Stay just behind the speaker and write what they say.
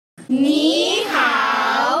你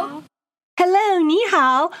好 Hello, 你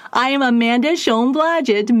好. I am Amanda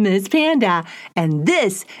Schoenblaget, Miss Panda, and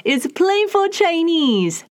this is Playful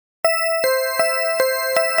Chinese.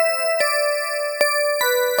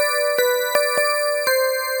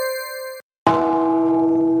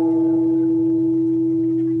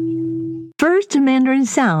 First Mandarin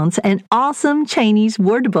Sounds, an awesome Chinese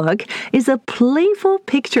word book, is a playful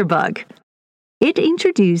picture book. It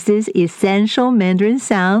introduces essential Mandarin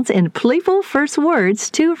sounds and playful first words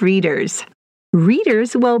to readers.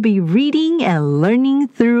 Readers will be reading and learning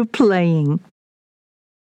through playing.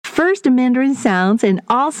 First Mandarin Sounds, an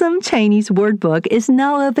awesome Chinese word book, is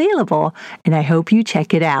now available, and I hope you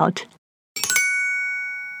check it out.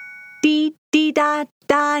 滴滴答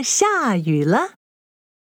答，下雨了。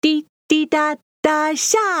滴滴答答，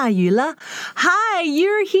下雨了。Hi,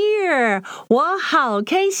 you're here. 我好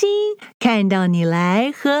开心看到你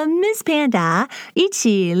来和 Miss Panda 一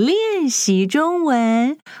起练习中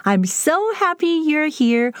文。I'm so happy you're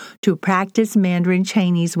here to practice Mandarin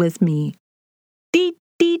Chinese with me. 滴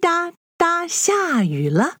滴答答，下雨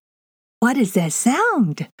了。What is that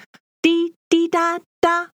sound? 滴滴答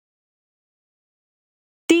答。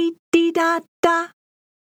滴滴答答。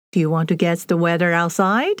Do you want to guess the weather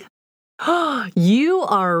outside? You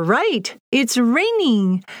are right. It's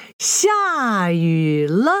raining. 下雨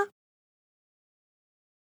了。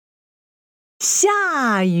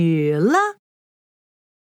下雨了。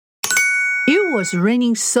It was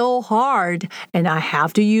raining so hard, and I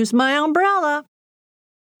have to use my umbrella.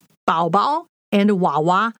 Bao Bao and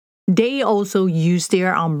Wawa, they also use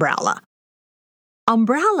their umbrella.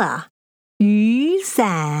 Umbrella. 雨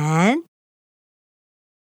伞。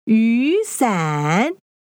雨伞。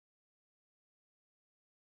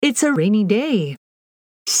It's a rainy day.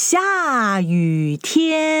 下雨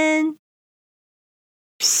天。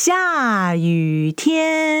下雨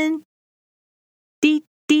天。滴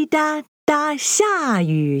滴答答，下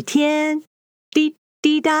雨天。滴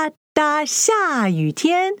滴答答，下雨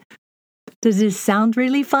天。Does it sound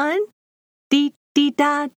really fun? 滴滴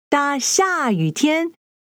答答，下雨天。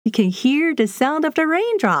You can hear the sound of the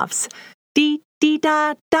raindrops. 滴滴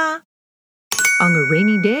答答。On a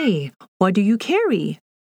rainy day, what do you carry?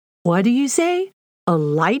 What do you say? A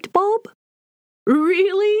light bulb?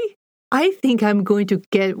 Really? I think I'm going to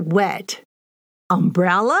get wet.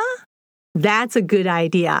 Umbrella? That's a good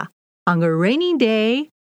idea. On a rainy day,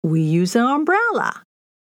 we use an umbrella.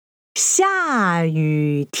 下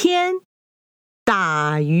雨天，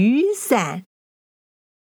打雨伞。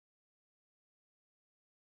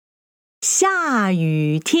下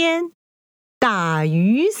雨天，打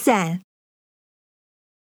雨伞。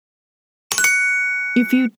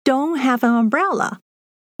If you don't have an umbrella,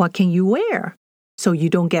 what can you wear so you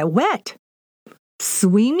don't get wet?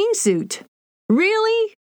 Swimming suit.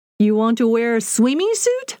 Really? You want to wear a swimming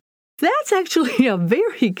suit? That's actually a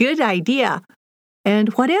very good idea.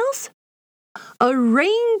 And what else? A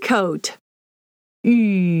raincoat.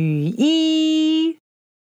 雨衣。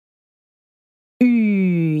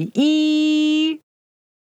雨衣。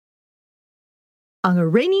On a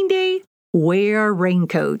rainy day, wear a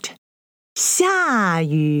raincoat. 下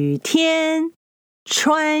雨天，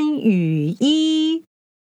穿雨衣。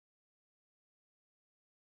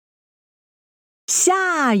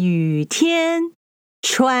下雨天，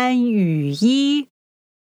穿雨衣。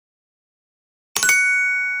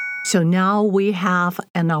So now we have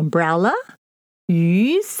an umbrella,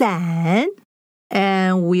 雨伞,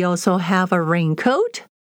 and we also have a raincoat,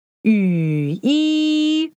 雨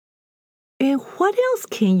衣. And what else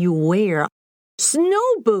can you wear?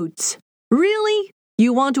 Snow boots. Really?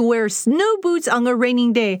 You want to wear snow boots on a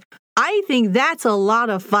raining day? I think that's a lot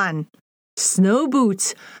of fun. Snow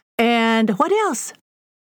boots. And what else?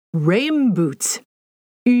 Rain boots.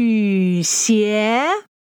 雨鞋。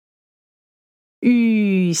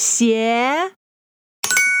雨鞋.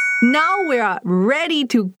 Now we are ready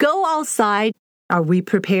to go outside. Are we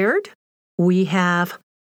prepared? We have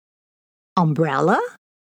umbrella,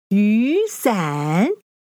 雨伞,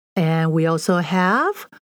 and we also have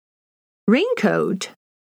raincoat,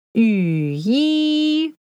 雨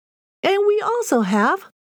衣, and we also have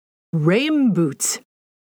rain boots,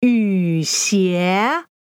 雨鞋.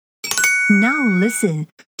 Now listen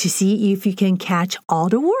to see if you can catch all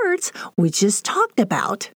the words we just talked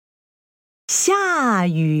about. 下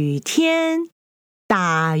雨天，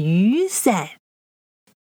打雨伞。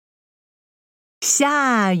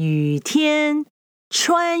下雨天，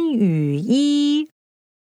穿雨衣。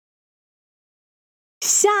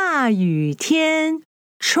下雨天，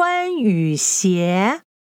穿雨鞋。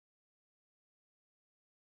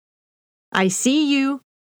I see you.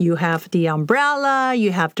 You have the umbrella,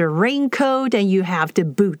 you have the raincoat, and you have the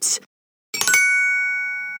boots.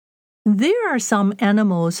 There are some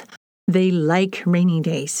animals, they like rainy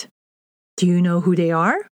days. Do you know who they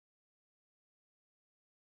are?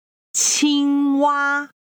 青蛙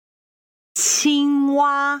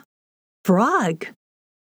Frog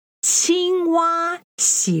青蛙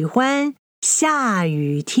喜欢下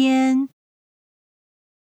雨天。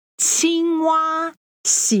青蛙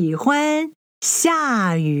喜欢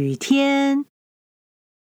下雨天。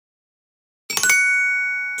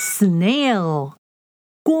Snail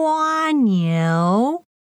蜗牛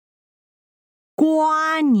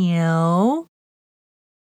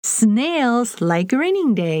Snails like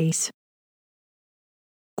raining days.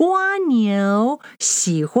 蜗牛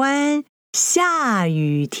喜欢下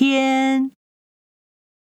雨天。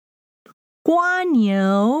蜗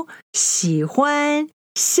牛喜欢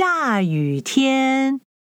下雨天。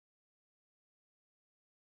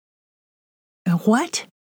What?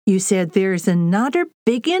 You said there's another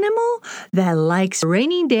big animal that likes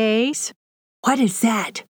rainy days. What is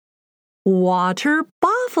that? Water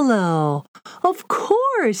buffalo. Of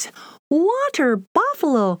course, water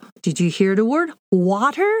buffalo. Did you hear the word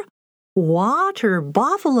water? Water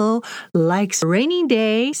buffalo likes rainy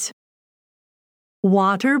days.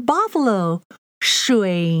 Water buffalo.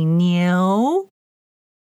 水牛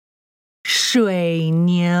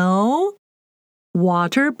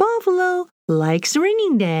Water buffalo likes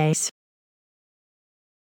raining days.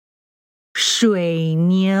 水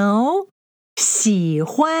牛喜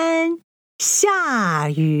欢下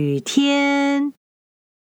雨天。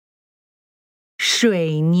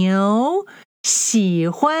水牛喜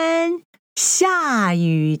欢下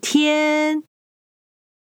雨天。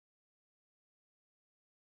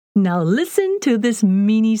Now listen to this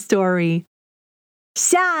mini story.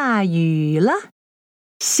 下雨了，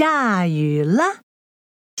下雨了，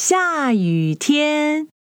下雨天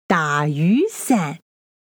打雨伞。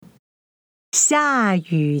下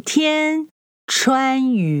雨天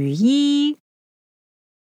穿雨衣。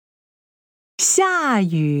下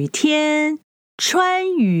雨天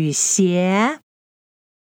穿雨鞋。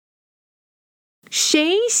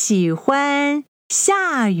谁喜欢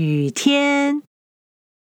下雨天？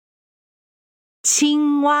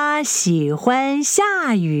青蛙喜欢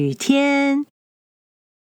下雨天。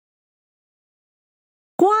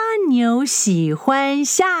蜗牛喜欢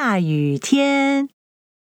下雨天。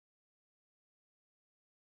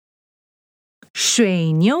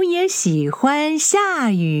水牛也喜欢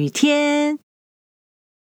下雨天。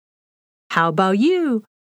How about you?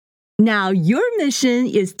 Now your mission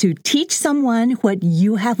is to teach someone what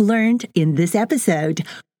you have learned in this episode.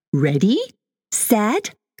 Ready,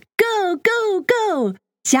 set, go, go, go!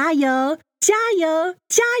 加油，加油，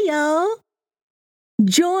加油!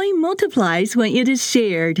 Joy multiplies when it is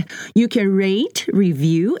shared. You can rate,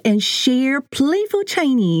 review, and share Playful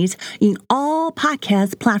Chinese in all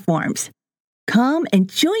podcast platforms. Come and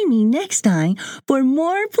join me next time for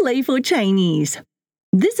more Playful Chinese.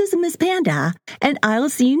 This is Miss Panda, and I'll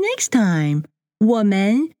see you next time. 我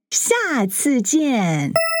们下次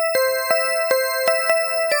见。